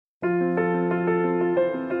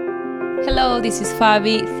Hello, this is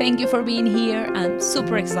Fabi. Thank you for being here. I'm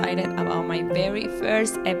super excited about my very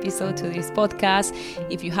first episode to this podcast.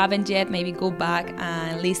 If you haven't yet, maybe go back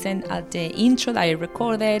and listen at the intro that I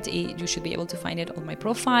recorded. You should be able to find it on my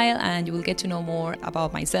profile, and you will get to know more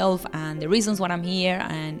about myself and the reasons why I'm here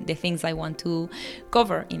and the things I want to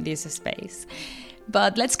cover in this space.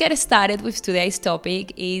 But let's get started with today's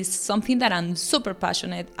topic. Is something that I'm super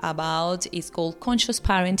passionate about. It's called conscious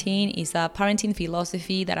parenting. It's a parenting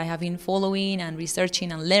philosophy that I have been following and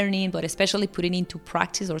researching and learning, but especially putting into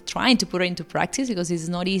practice or trying to put it into practice because it's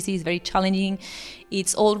not easy, it's very challenging.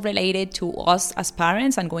 It's all related to us as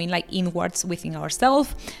parents and going like inwards within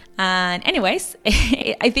ourselves. And anyways,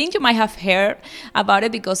 I think you might have heard about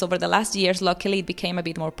it because over the last years, luckily it became a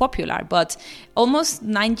bit more popular. But almost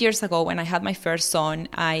 9 years ago when I had my first son,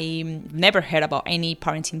 I never heard about any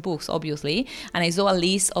parenting books, obviously. And I saw a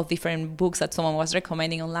list of different books that someone was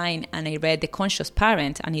recommending online, and I read The Conscious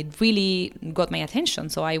Parent, and it really got my attention.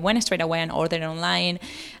 So I went straight away and ordered it online.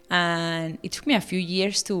 And it took me a few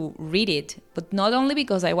years to read it, but not only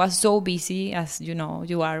because I was so busy, as you know,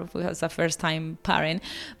 you are as a first-time parent,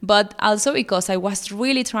 but also because I was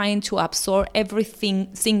really trying to absorb everything,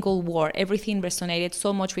 single word. Everything resonated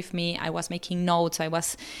so much with me. I was making notes. I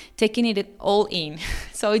was taking it all in.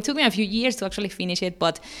 So it took me a few years to actually finish it,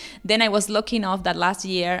 but then I was lucky enough that last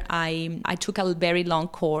year I took a very long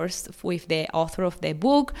course with the author of the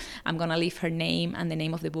book. I'm going to leave her name and the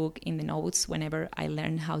name of the book in the notes whenever I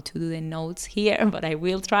learn how to do the notes here, but I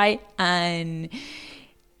will try. And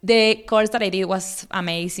the course that I did was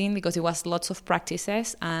amazing because it was lots of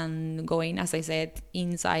practices and going, as I said,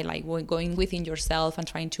 inside, like going within yourself and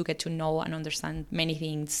trying to get to know and understand many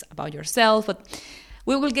things about yourself. But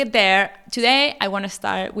we will get there. Today, I want to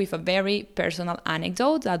start with a very personal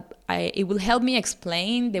anecdote that it will help me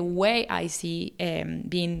explain the way I see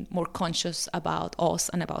being more conscious about us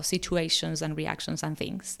and about situations and reactions and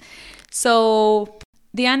things. So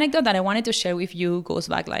the anecdote that I wanted to share with you goes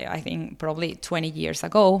back, like, I think probably 20 years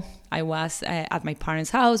ago. I was at my parents'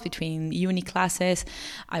 house between uni classes.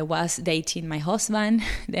 I was dating my husband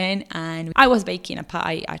then, and I was baking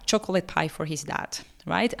a chocolate pie for his dad,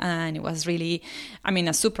 right? And it was really,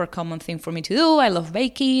 a super common thing for me to do. I love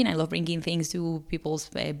baking. I love bringing things to people's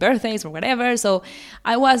birthdays or whatever. So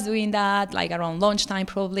I was doing that like around lunchtime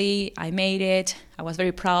probably. I made it. I was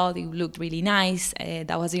very proud. It looked really nice.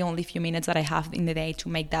 That was the only few minutes that I have in the day to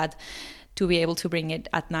make that, to be able to bring it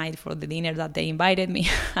at night for the dinner that they invited me.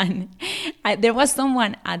 And there was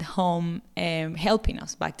someone at home helping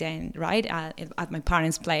us back then, right, at my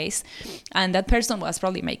parents' place. And that person was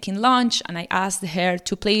probably making lunch, and I asked her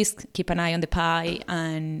to please keep an eye on the pie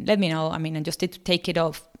and let me know, and just to take it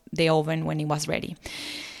off the oven when it was ready.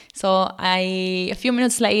 So a few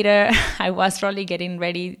minutes later, I was probably getting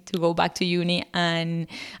ready to go back to uni, and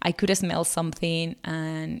I could smell something,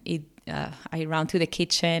 and I ran to the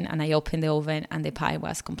kitchen and I opened the oven, and the pie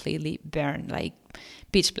was completely burned, like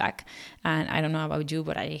pitch black. And I don't know about you,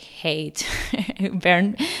 but I hate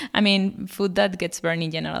burn. Food that gets burned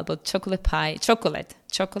in general, but chocolate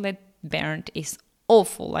burned is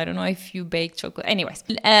awful. I don't know if you bake chocolate. Anyways,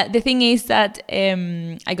 the thing is that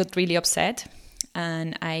I got really upset,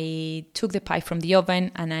 and I took the pie from the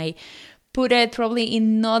oven and I put it probably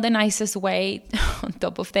in not the nicest way on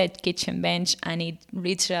top of the kitchen bench, and it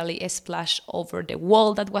literally splashed over the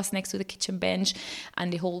wall that was next to the kitchen bench,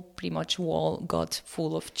 and the whole pretty much wall got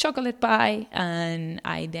full of chocolate pie. And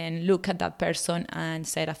I then looked at that person and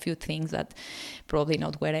said a few things that probably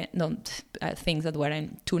things that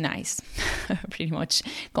weren't too nice, pretty much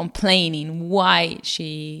complaining why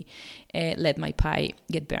she let my pie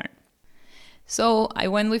get burned. So I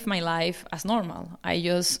went with my life as normal. I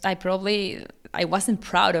wasn't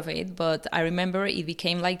proud of it, but I remember it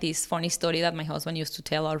became like this funny story that my husband used to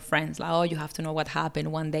tell our friends, like, oh, you have to know what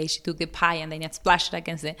happened. One day she took the pie and then it splashed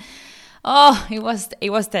against it. Oh, it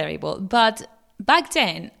was terrible. But back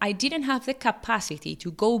then, I didn't have the capacity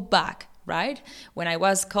to go back, right? When I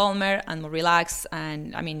was calmer and more relaxed,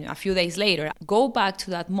 and a few days later, go back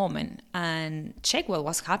to that moment and check what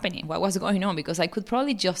was happening, what was going on, because I could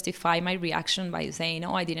probably justify my reaction by saying,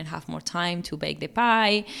 oh, I didn't have more time to bake the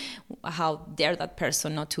pie. How dare that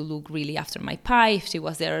person not to look really after my pie? If she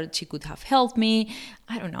was there, she could have helped me.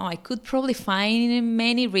 I don't know. I could probably find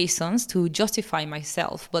many reasons to justify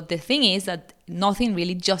myself. But the thing is that nothing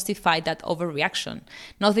really justified that overreaction.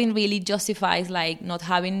 Nothing really justifies like not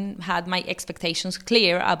having had my expectations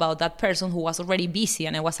clear about that person who was already busy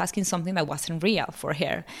and I was asking something that wasn't real for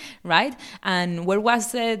her, right? And where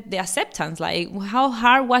was the acceptance? Like, how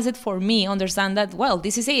hard was it for me understand that, well,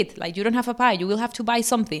 this is it. Like, you don't have a pie, you will have to buy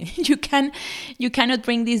something. You cannot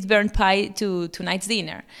bring this burnt pie to tonight's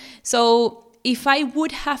dinner. So if I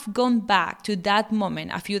would have gone back to that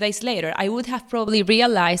moment a few days later, I would have probably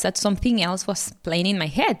realized that something else was playing in my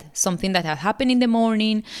head, something that had happened in the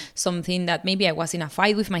morning, something that maybe I was in a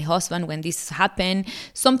fight with my husband when this happened,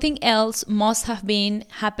 something else must have been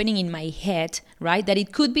happening in my head, right? That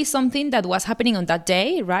it could be something that was happening on that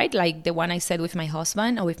day, right? Like the one I said with my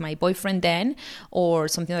husband or with my boyfriend then, or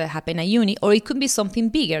something that happened at uni, or it could be something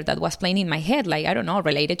bigger that was playing in my head, like, I don't know,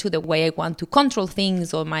 related to the way I want to control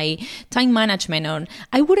things or my time management. On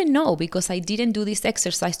I wouldn't know because I didn't do this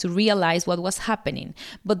exercise to realize what was happening.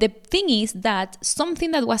 But the thing is that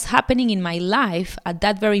something that was happening in my life at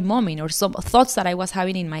that very moment, or some thoughts that I was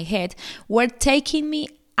having in my head, were taking me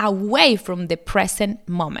away from the present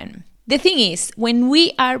moment. The thing is, when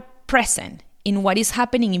we are present in what is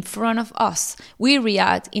happening in front of us, we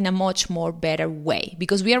react in a much more better way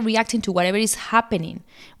because we are reacting to whatever is happening.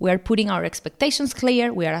 We are putting our expectations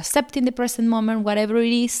clear, we are accepting the present moment, whatever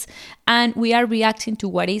it is, and we are reacting to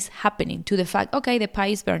what is happening, to the fact, okay, the pie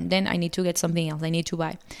is burned, then I need to get something else, I need to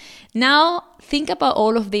buy. Now, think about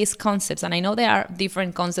all of these concepts, and I know there are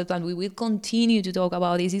different concepts, and we will continue to talk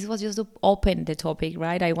about this. This was just to open the topic,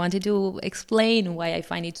 right? I wanted to explain why I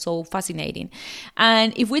find it so fascinating.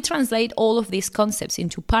 And if we translate all of these concepts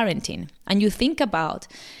into parenting, and you think about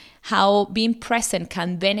how being present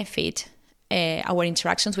can benefit our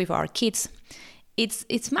interactions with our kids,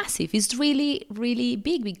 it's massive. It's really, really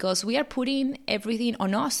big because we are putting everything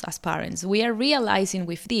on us as parents. We are realizing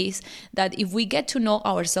with this that if we get to know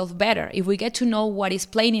ourselves better, if we get to know what is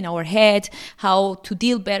playing in our head, how to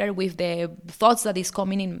deal better with the thoughts that is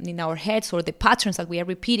coming in our heads or the patterns that we are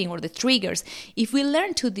repeating or the triggers, if we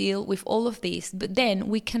learn to deal with all of this, then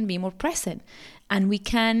we can be more present and we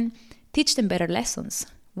can teach them better lessons.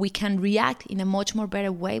 We can react in a much more better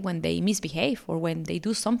way when they misbehave or when they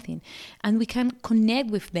do something. And we can connect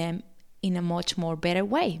with them in a much more better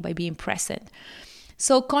way by being present.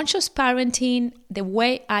 So conscious parenting, the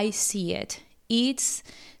way I see it, it's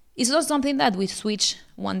not something that we switch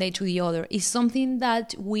one day to the other. It's something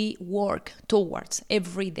that we work towards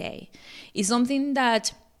every day. It's something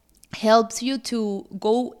that helps you to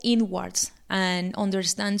go inwards and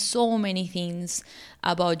understand so many things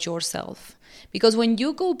about yourself. Because when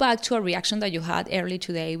you go back to a reaction that you had early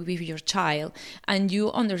today with your child and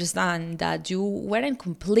you understand that you weren't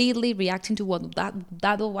completely reacting to what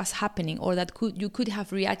that was happening, or that you could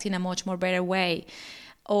have reacted in a much more better way,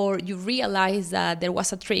 or you realize that there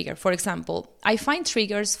was a trigger. For example, I find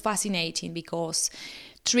triggers fascinating because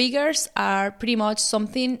triggers are pretty much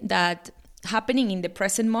something that happening in the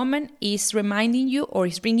present moment is reminding you or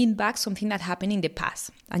is bringing back something that happened in the past.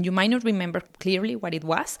 And you might not remember clearly what it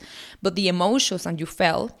was, but the emotions that you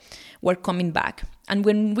felt were coming back. And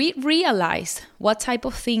when we realize what type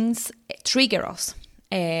of things trigger us,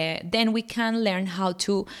 then we can learn how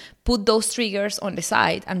to put those triggers on the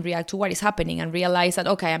side and react to what is happening and realize that,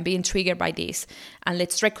 okay, I'm being triggered by this. And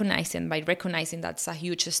let's recognize it. By recognizing, that's a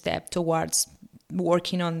huge step towards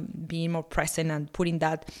working on being more present and putting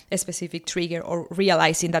that specific trigger, or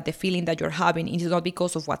realizing that the feeling that you're having is not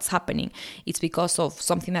because of what's happening. It's because of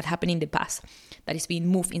something that happened in the past that is being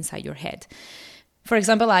moved inside your head. For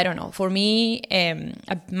example, I don't know, for me,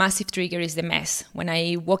 a massive trigger is the mess. When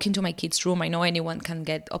I walk into my kids' room, I know anyone can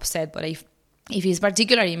get upset, but if it's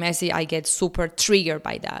particularly messy, I get super triggered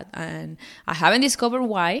by that. And I haven't discovered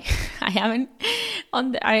why. I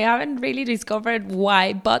haven't really discovered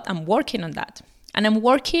why, but I'm working on that. And I'm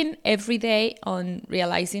working every day on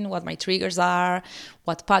realizing what my triggers are,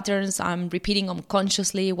 what patterns I'm repeating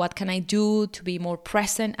unconsciously, what can I do to be more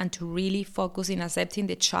present and to really focus in accepting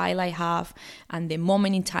the child I have and the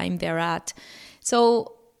moment in time they're at.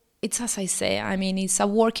 So it's, as I say, it's a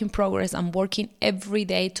work in progress. I'm working every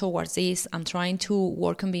day towards this. I'm trying to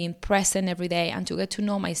work on being present every day and to get to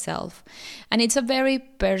know myself. And it's a very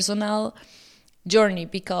personal journey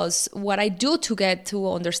because what I do to get to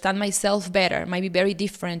understand myself better might be very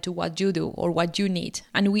different to what you do or what you need.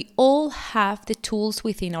 And we all have the tools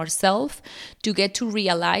within ourselves to get to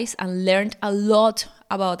realize and learn a lot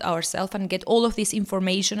about ourselves and get all of this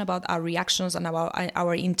information about our reactions and about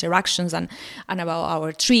our interactions and about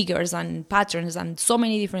our triggers and patterns and so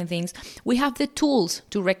many different things, we have the tools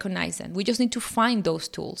to recognize them. We just need to find those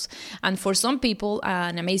tools. And for some people,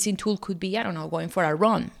 an amazing tool could be, going for a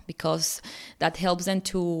run, because that helps them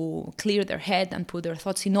to clear their head and put their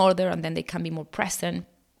thoughts in order, and then they can be more present.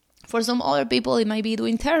 For some other people, it might be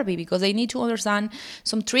doing therapy because they need to understand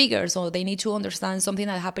some triggers, or they need to understand something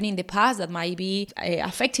that happened in the past that might be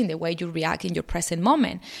affecting the way you react in your present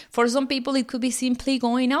moment. For some people, it could be simply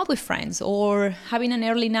going out with friends or having an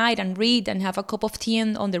early night and read and have a cup of tea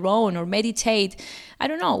on their own or meditate. I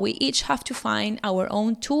don't know. We each have to find our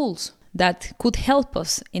own tools that could help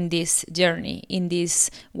us in this journey, in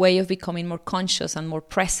this way of becoming more conscious and more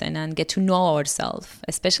present and get to know ourselves,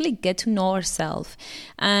 especially get to know ourselves.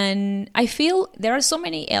 And I feel there are so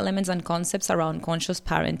many elements and concepts around conscious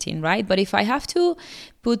parenting, right? But if I have to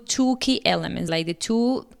put two key elements, like the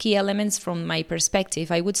two key elements from my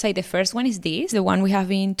perspective, I would say the first one is this, the one we have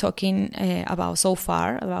been talking about so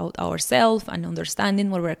far, about ourselves and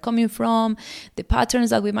understanding where we're coming from, the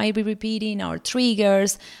patterns that we might be repeating, our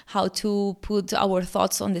triggers, how to put our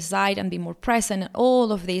thoughts on the side and be more present.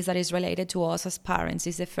 All of this that is related to us as parents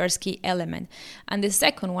is the first key element. And the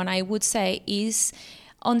second one I would say is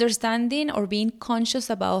understanding or being conscious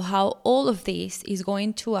about how all of this is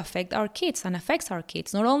going to affect our kids and affects our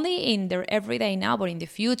kids, not only in their everyday now, but in the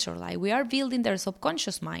future. Like, we are building their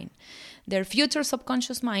subconscious mind. Their future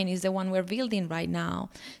subconscious mind is the one we're building right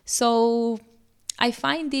now. So I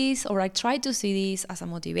find this, or I try to see this as a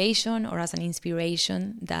motivation or as an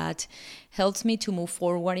inspiration that helps me to move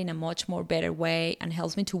forward in a much more better way and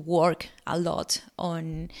helps me to work a lot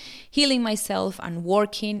on healing myself and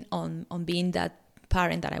working on being that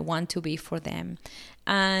parent that I want to be for them.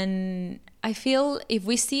 And I feel if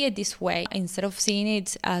we see it this way, instead of seeing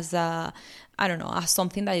it as as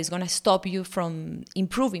something that is going to stop you from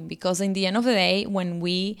improving, because in the end of the day, when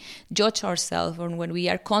we judge ourselves or when we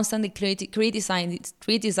are constantly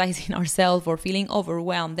criticizing ourselves or feeling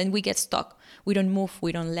overwhelmed, then we get stuck. We don't move,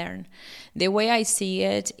 we don't learn. The way I see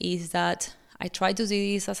it is that I try to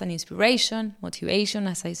see this as an inspiration, motivation,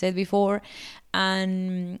 as I said before,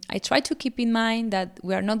 and I try to keep in mind that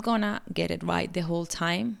we are not gonna get it right the whole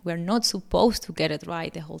time. We're not supposed to get it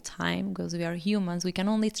right the whole time because we are humans. We can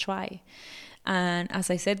only try. And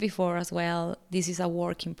as I said before as well, this is a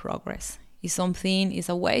work in progress. It's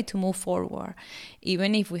a way to move forward.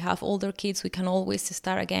 Even if we have older kids, we can always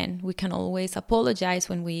start again. We can always apologize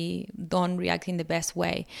when we don't react in the best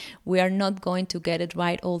way. We are not going to get it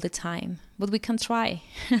right all the time, but we can try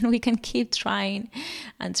and we can keep trying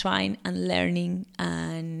and learning.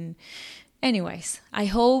 And anyways, I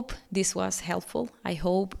hope this was helpful. I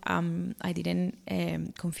hope I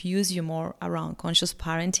didn't confuse you more around conscious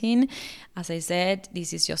parenting. As I said,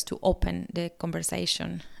 this is just to open the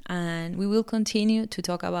conversation. And we will continue to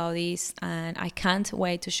talk about this. And I can't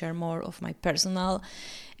wait to share more of my personal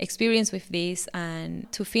experience with this.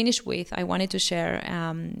 And to finish with, I wanted to share,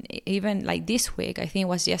 even like this week, I think it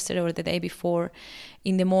was yesterday or the day before,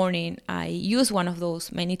 in the morning, I used one of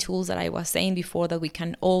those many tools that I was saying before that we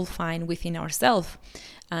can all find within ourselves.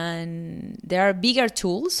 And there are bigger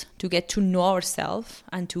tools to get to know ourselves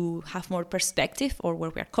and to have more perspective or where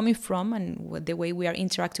we are coming from and the way we are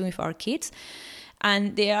interacting with our kids.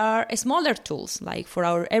 And there are smaller tools, like for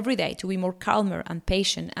our everyday, to be more calmer and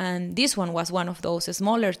patient. And this one was one of those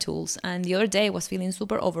smaller tools. And the other day I was feeling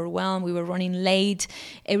super overwhelmed. We were running late.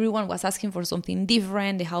 Everyone was asking for something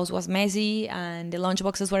different. The house was messy and the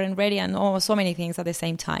lunchboxes weren't ready and so many things at the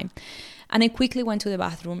same time. And I quickly went to the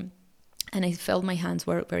bathroom and I felt my hands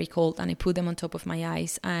were very cold and I put them on top of my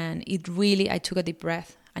eyes. And I took a deep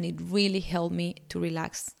breath and it really helped me to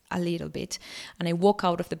relax a little bit. And I walk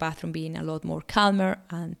out of the bathroom being a lot more calmer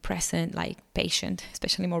and present, like patient,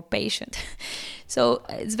 especially more patient. So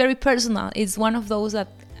it's very personal. It's one of those that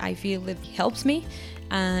I feel that helps me.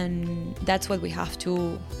 And that's what we have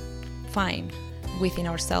to find within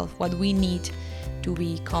ourselves, what we need to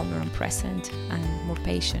be calmer and present and more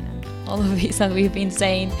patient and all of this that we've been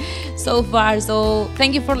saying so far. So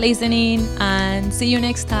thank you for listening and see you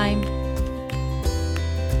next time.